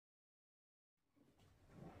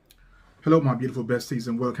Hello my beautiful besties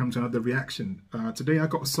and welcome to another reaction. Today I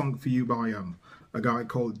got a song for you by a guy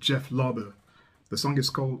called Jeff Lorber. The song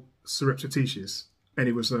is called Surreptitious and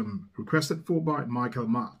it was requested for by Michael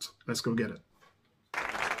Mott. Let's go get it.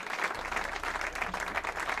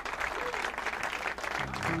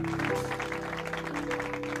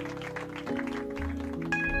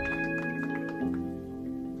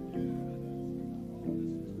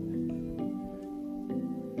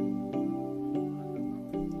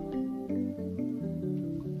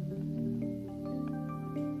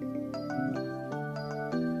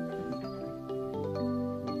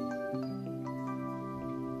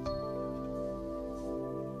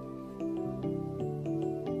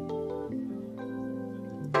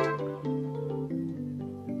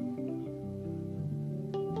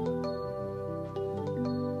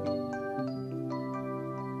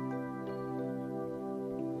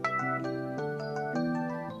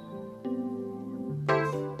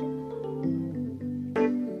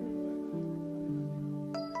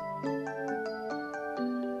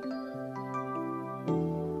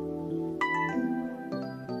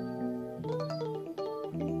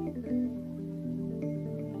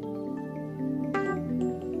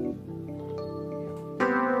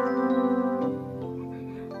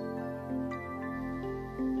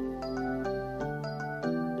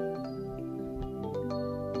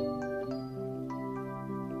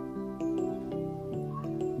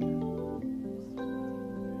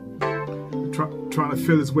 Trying to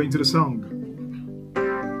feel his way into the song.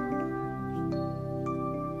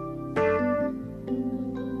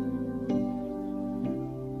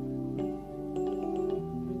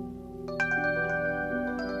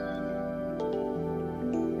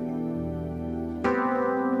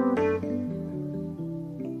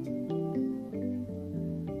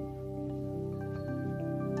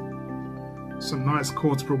 Some nice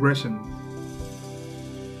chords progression.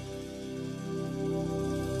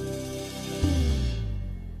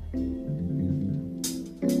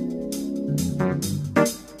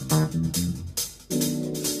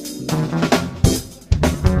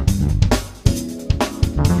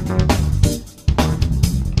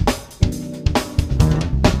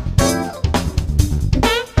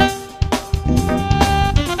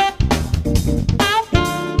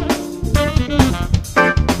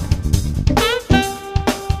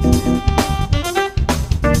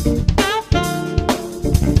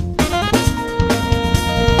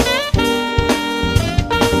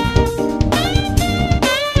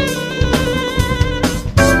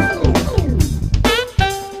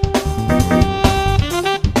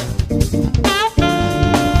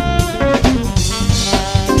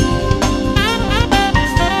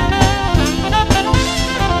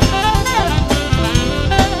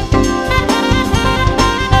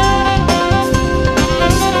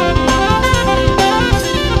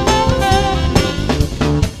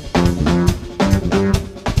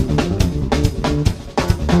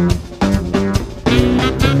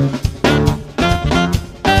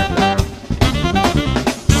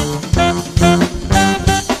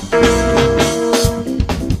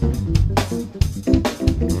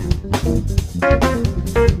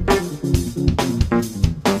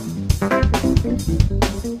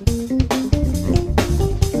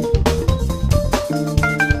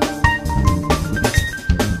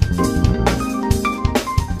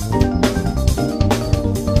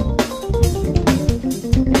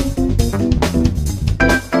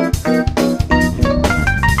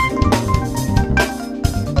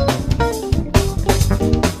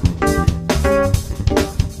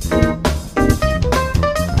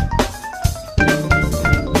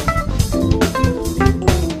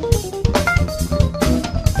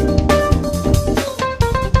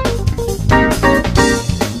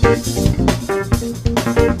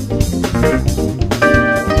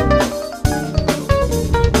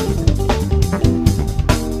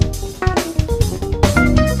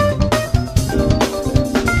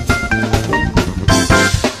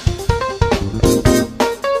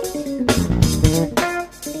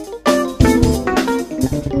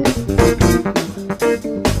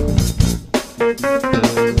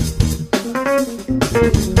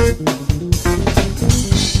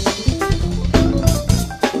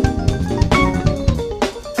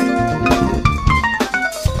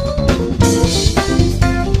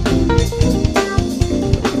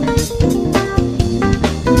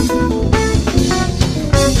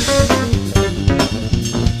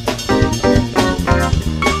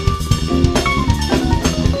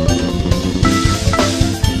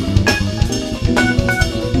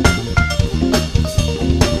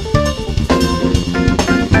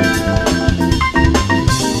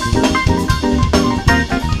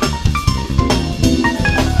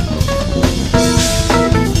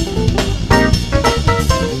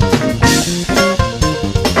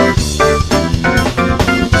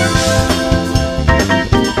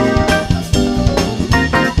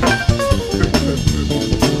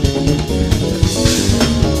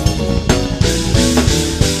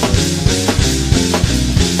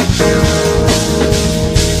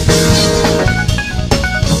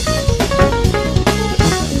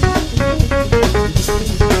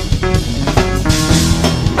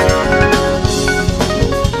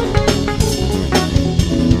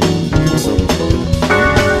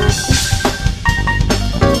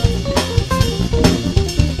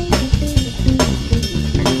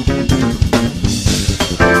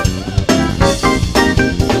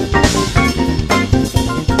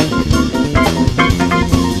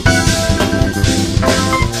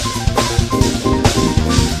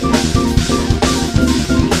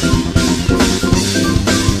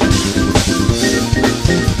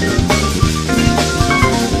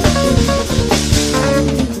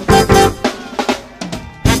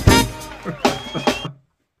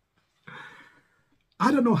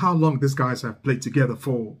 how long these guys have played together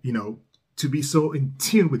for, to be so in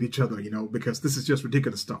tune with each other, because this is just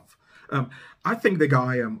ridiculous stuff. I think the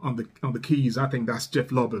guy on the keys, I think that's Jeff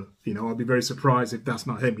Lorber. I'll be very surprised if that's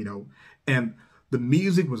not him. And the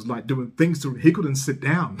music was like doing things to, he couldn't sit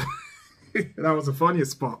down. That was the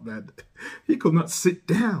funniest part, man. He could not sit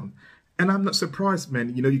down. And I'm not surprised,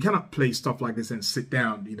 man. You cannot play stuff like this and sit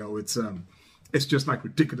down. It's just like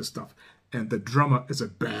ridiculous stuff. And the drummer is a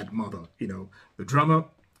bad mother. The drummer,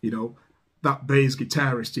 that bass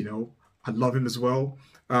guitarist, I love him as well.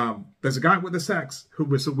 There's a guy with the sax who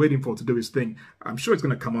we're still waiting for to do his thing. I'm sure it's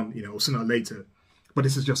going to come on, sooner or later. But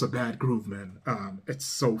this is just a bad groove, man. It's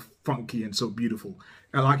so funky and so beautiful.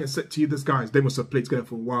 And like I said to you, these guys, they must have played together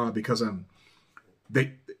for a while because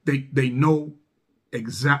they know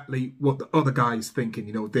exactly what the other guy is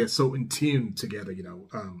thinking. They're so in tune together,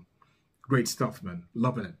 great stuff, man.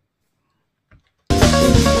 Loving it.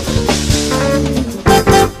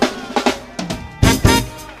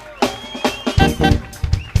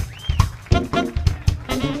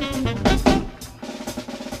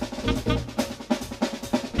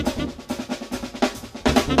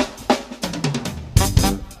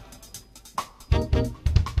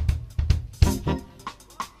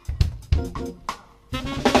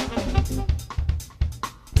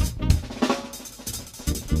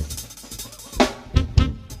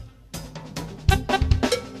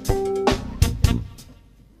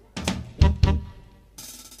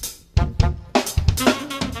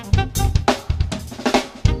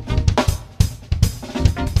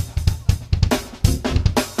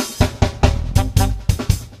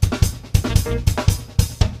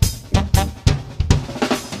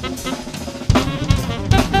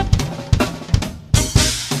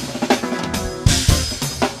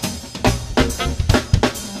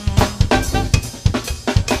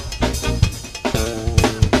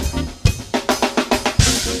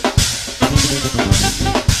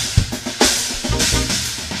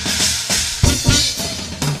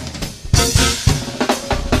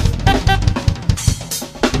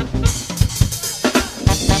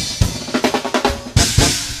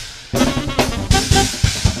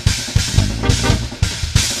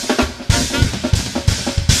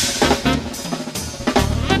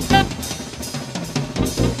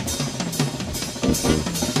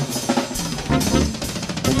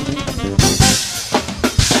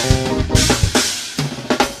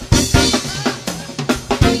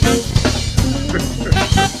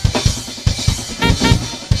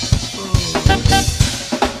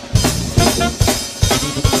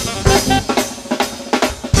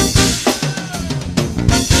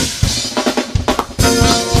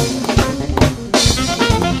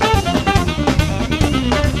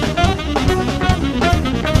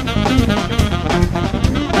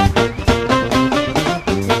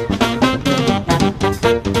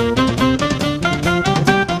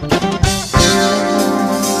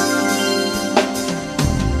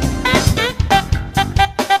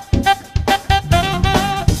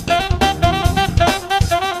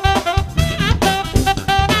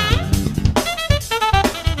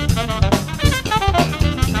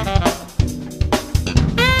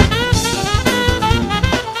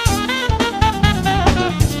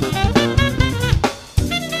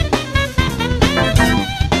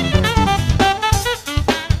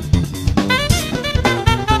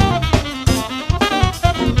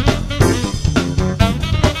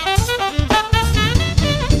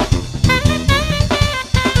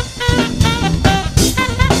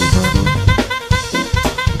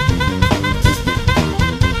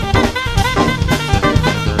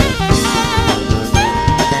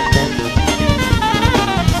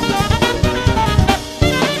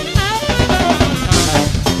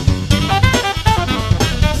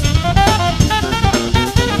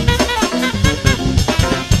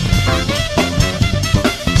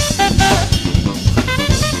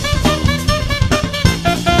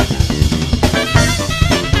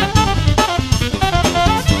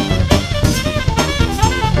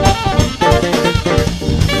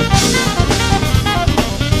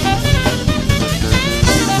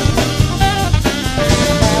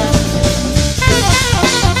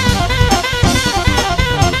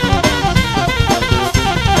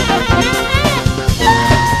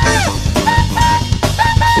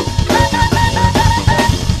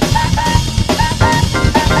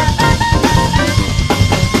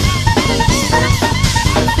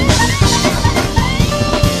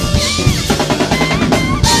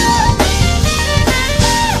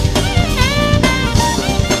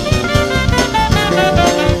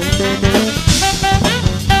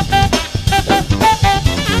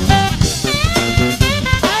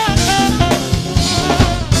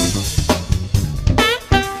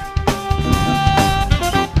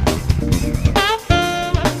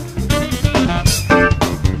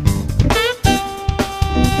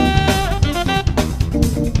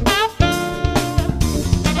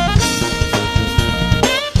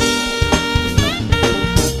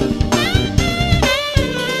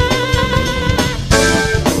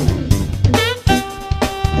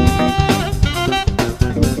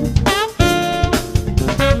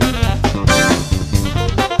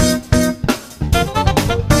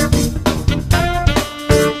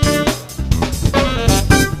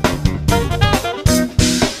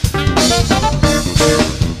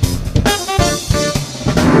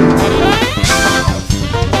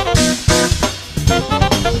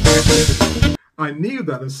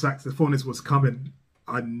 knew that the saxophonist was coming.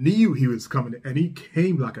 I knew he was coming, and he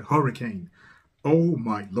came like a hurricane. Oh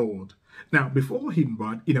my Lord. Now, before he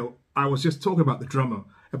won, you know, I was just talking about the drummer,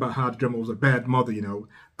 about how the drummer was a bad mother, you know.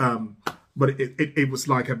 But it was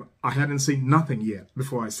like I hadn't seen nothing yet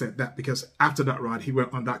before I said that, because after that ride, he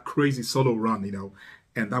went on that crazy solo run, you know,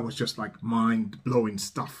 and that was just like mind-blowing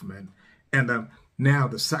stuff, man. And now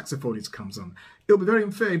the saxophonist comes on. It'll be very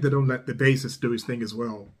unfair if they don't let the bassist do his thing as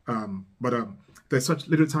well. But there's such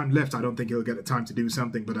little time left. I don't think he'll get the time to do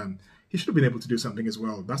something, but he should have been able to do something as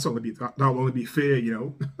well. That'll only be fair,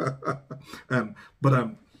 you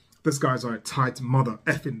know. These guys are a tight mother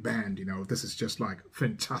effing band, you know. This is just like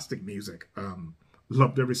fantastic music.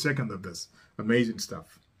 Loved every second of this. Amazing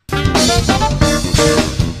stuff.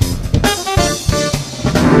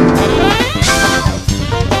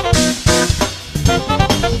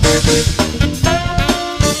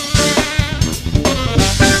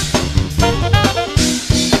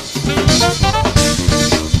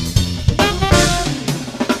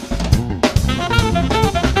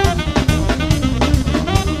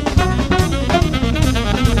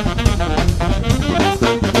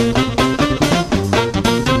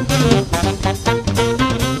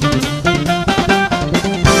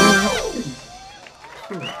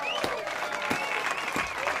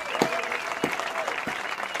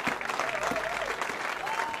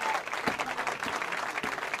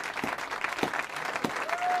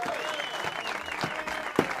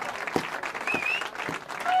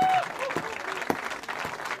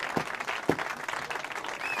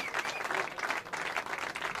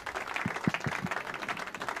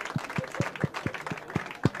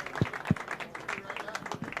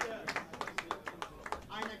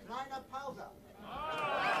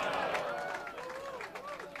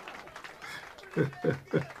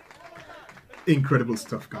 Incredible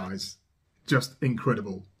stuff, guys. Just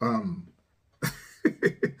incredible. I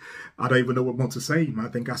don't even know what more to say, man. I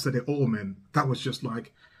think I said it all, man. That was just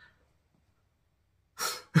like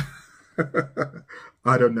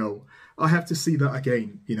I don't know. I have to see that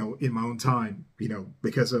again, you know, in my own time, you know,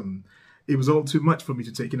 because it was all too much for me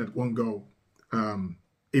to take in at one go.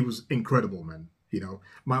 It was incredible, man. You know,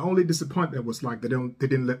 my only disappointment was like they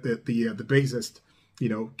didn't let the bassist, you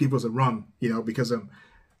know, give us a run, you know, because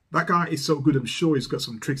that guy is so good. I'm sure he's got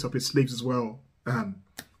some tricks up his sleeves as well.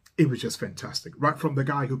 It was just fantastic. Right from the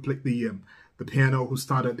guy who played the piano, who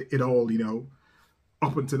started it all, you know,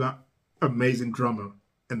 up into that amazing drummer,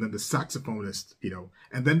 and then the saxophonist, you know,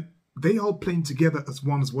 and then they all playing together as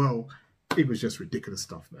one as well. It was just ridiculous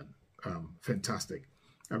stuff, man. Fantastic.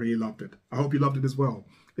 I really loved it. I hope you loved it as well.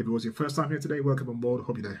 If it was your first time here today, welcome on board.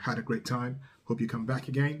 Hope you had a great time. Hope you come back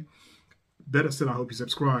again. Better still, I hope you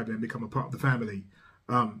subscribe and become a part of the family.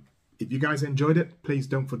 If you guys enjoyed it, please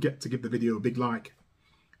don't forget to give the video a big like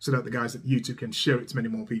so that the guys at YouTube can share it to many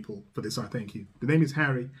more people. For this, I thank you. The name is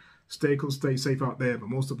Harry. Stay cool, stay safe out there, but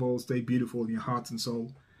most of all, stay beautiful in your heart and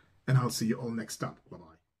soul. And I'll see you all next up. Bye-bye.